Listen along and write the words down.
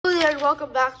guys,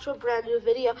 welcome back to a brand new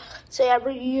video. Today I'm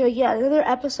bringing you yet another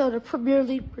episode of Premier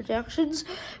League predictions.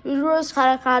 If you enjoy this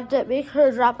kind of content, make sure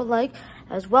to drop a like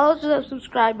as well as the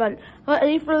subscribe button. Without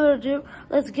any further ado,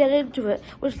 let's get into it.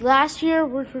 Which last year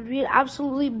would be an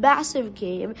absolutely massive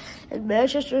game in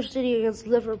Manchester City against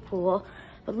Liverpool.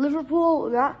 But Liverpool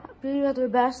not being at their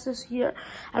best this year.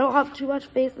 I don't have too much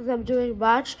faith in them doing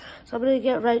much, so I'm going to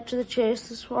get right to the chase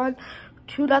this one.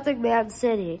 2-0 Man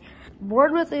City.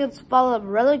 Bournemouth against Fulham.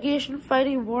 Relegation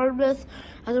fighting Bournemouth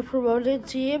as a promoted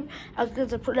team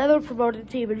against another promoted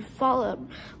team in Fulham,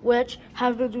 which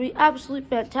have been doing absolutely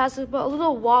fantastic, but a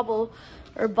little bobble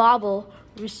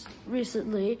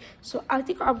recently. So I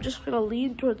think I'm just going to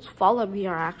lean towards Fulham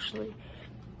here, actually.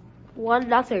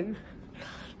 1-0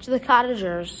 to the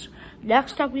Cottagers.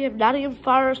 Next up, we have Nottingham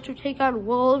Forest to take on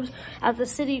Wolves at the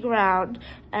City Ground.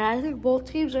 And I think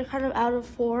both teams are kind of out of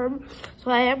form, so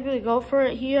I am going to go for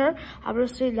it here. I'm going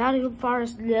to say Nottingham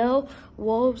Forest 0,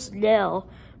 Wolves 0.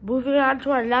 Moving on to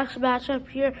our next matchup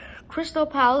here, Crystal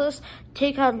Palace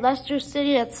take on Leicester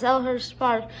City at Selhurst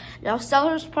Park. Now,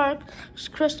 Selhurst Park,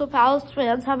 Crystal Palace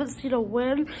fans haven't seen a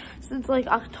win since like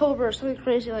October or something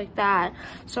crazy like that.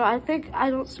 So I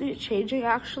don't see it changing,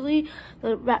 actually.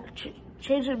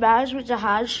 Change in management to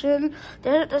Hodgson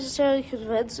didn't necessarily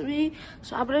convince me,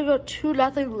 so I'm going to go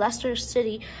 2-0 Leicester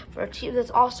City for a team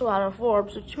that's also out of form.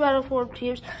 So 2 out of form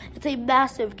teams. It's a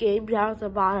massive game down at the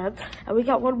bottom, and we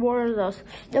got one more of those.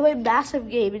 Then a massive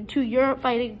game in 2 Europe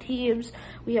fighting teams.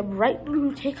 We have Brighton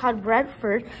who take on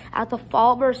Brentford at the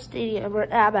Falmer Stadium or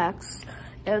Amex.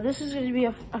 And this is going to be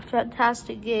a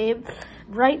fantastic game.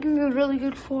 Brighton in really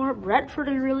good form, Brentford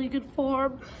in really good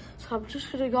form. So I'm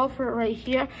just going to go for it right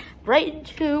here. Brighton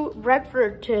 2,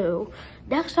 Brentford 2.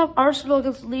 Next up, Arsenal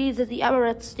against Leeds at the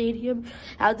Emirates Stadium.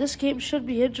 This game should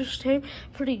be interesting,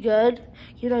 pretty good.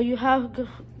 You know, you have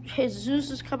Jesus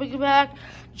is coming back.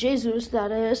 Jesus,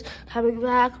 that is, coming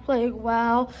back, playing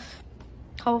well.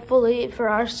 Hopefully for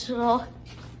Arsenal.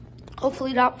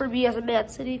 Hopefully not for me as a Man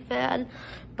City fan.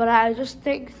 But I just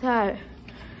think that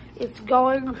it's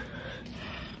going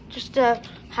just to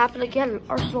happen again.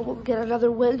 Arsenal will get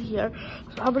another win here.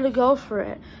 So I'm going to go for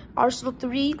it. Arsenal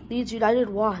 3, Leeds United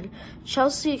 1.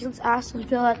 Chelsea against Aston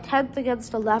Villa, 10th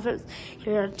against 11th.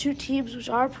 Here are two teams which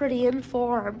are pretty in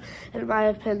form, in my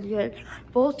opinion.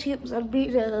 Both teams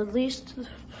unbeaten at least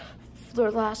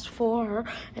their last 4,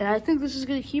 and I think this is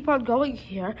going to keep on going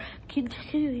here.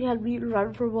 Continue the unbeaten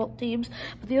run for both teams,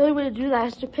 but the only way to do that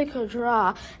is to pick a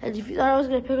draw. And if you thought I was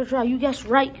going to pick a draw, you guessed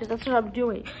right, because that's what I'm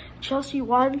doing. Chelsea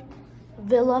 1,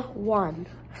 Villa 1.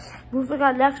 Moving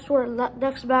on next to our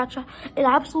next matchup, an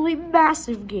absolutely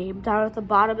massive game down at the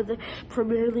bottom of the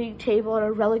Premier League table and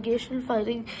our relegation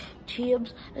fighting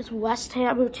teams. It's West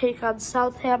Ham who take on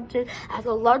Southampton at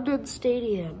the London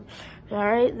Stadium. All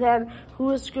right, then who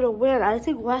is going to win? I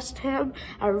think West Ham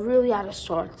are really out of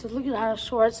sorts. They're looking out of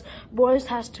sorts. Moyes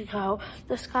has to go.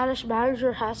 The Scottish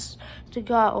manager has to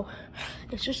go.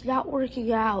 It's just not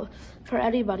working out for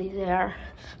anybody there.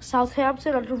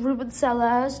 Southampton under Ruben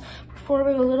Selles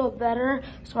performing a little better.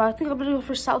 So I think I'm going to go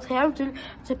for Southampton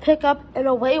to pick up an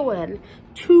away win.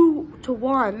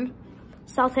 2-1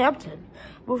 Southampton.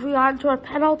 Moving on to our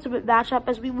penultimate matchup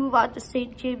as we move on to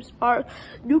St. James Park.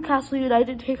 Newcastle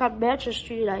United take on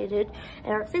Manchester United.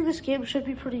 And I think this game should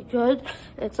be pretty good.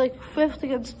 It's like 5th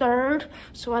against 3rd.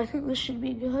 So I think this should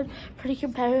be good. Pretty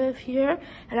competitive here.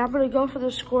 And I'm going to go for the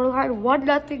scoreline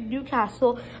 1-0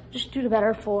 Newcastle, just due to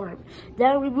better form.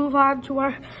 Then we move on to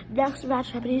our next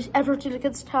matchup. And it's Everton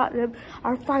against Tottenham.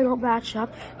 Our final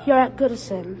matchup here at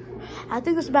Goodison. I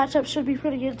think this matchup should be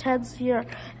pretty intense here.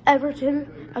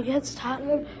 Everton against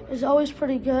Tottenham is always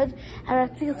pretty good, and I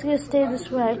think it's going to stay this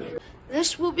way.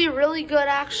 This will be really good,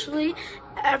 actually.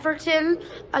 Everton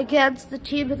against the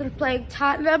team that they're playing,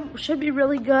 Tottenham, should be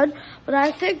really good, but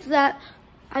I think that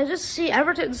I just see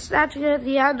Everton snatching it at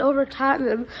the end over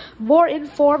Tottenham. More in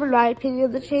form, in my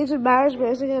opinion. The change in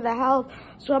management isn't going to help,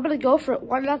 so I'm going to go for it.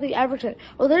 1-0 Everton.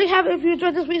 Well, there you have it. If you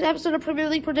enjoyed this week's episode of Premier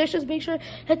League predictions, make sure to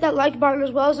hit that like button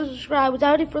as well as subscribe.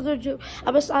 Without any further ado,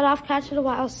 I'm going to sign off. Catch you in a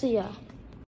while. See ya.